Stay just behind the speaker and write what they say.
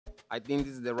I think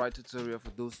this is the right tutorial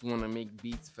for those who want to make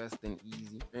beats fast and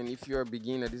easy. And if you're a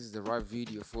beginner, this is the right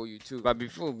video for you too. But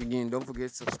before we begin, don't forget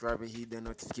to subscribe and hit the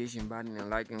notification button and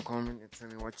like and comment and tell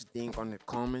me what you think on the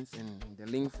comments. And the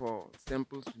link for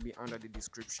samples will be under the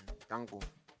description. Thank you.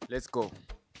 Let's go.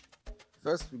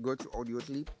 First, we go to audio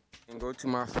clip and go to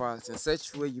my files and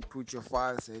search where you put your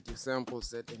file set, your sample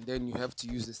set, and then you have to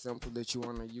use the sample that you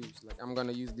want to use. Like I'm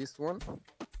gonna use this one.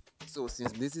 So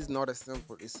since this is not a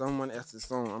sample, it's someone else's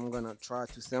song, I'm gonna try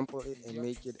to sample it and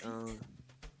make it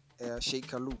a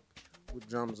shaker loop with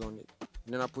drums on it.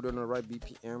 And then I put on the right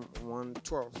BPM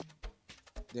 112.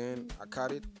 Then I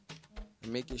cut it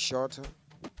and make it shorter,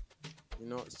 you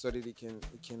know, so that it can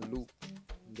loop.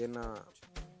 And then I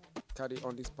cut it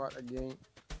on this part again,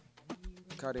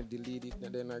 cut and delete it,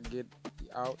 and then I get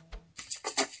it out.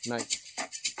 Nice.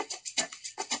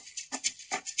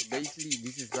 So basically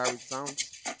this is how it sounds.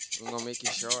 I'm gonna make it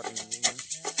short,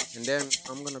 and then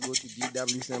I'm gonna go to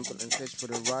DW sample and search for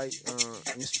the right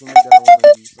instrument that I want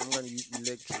to use. So I'm gonna use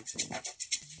electric,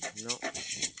 you know.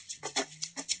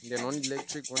 And then on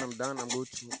electric, when I'm done, I'm going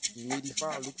to MIDI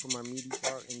file, look for my MIDI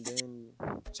file, and then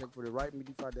check for the right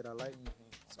MIDI file that I like.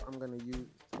 So I'm gonna use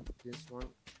this one,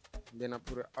 and then I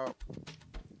put it up,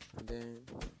 and then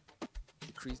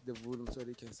decrease the volume so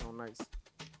they can sound nice.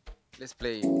 Let's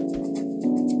play it.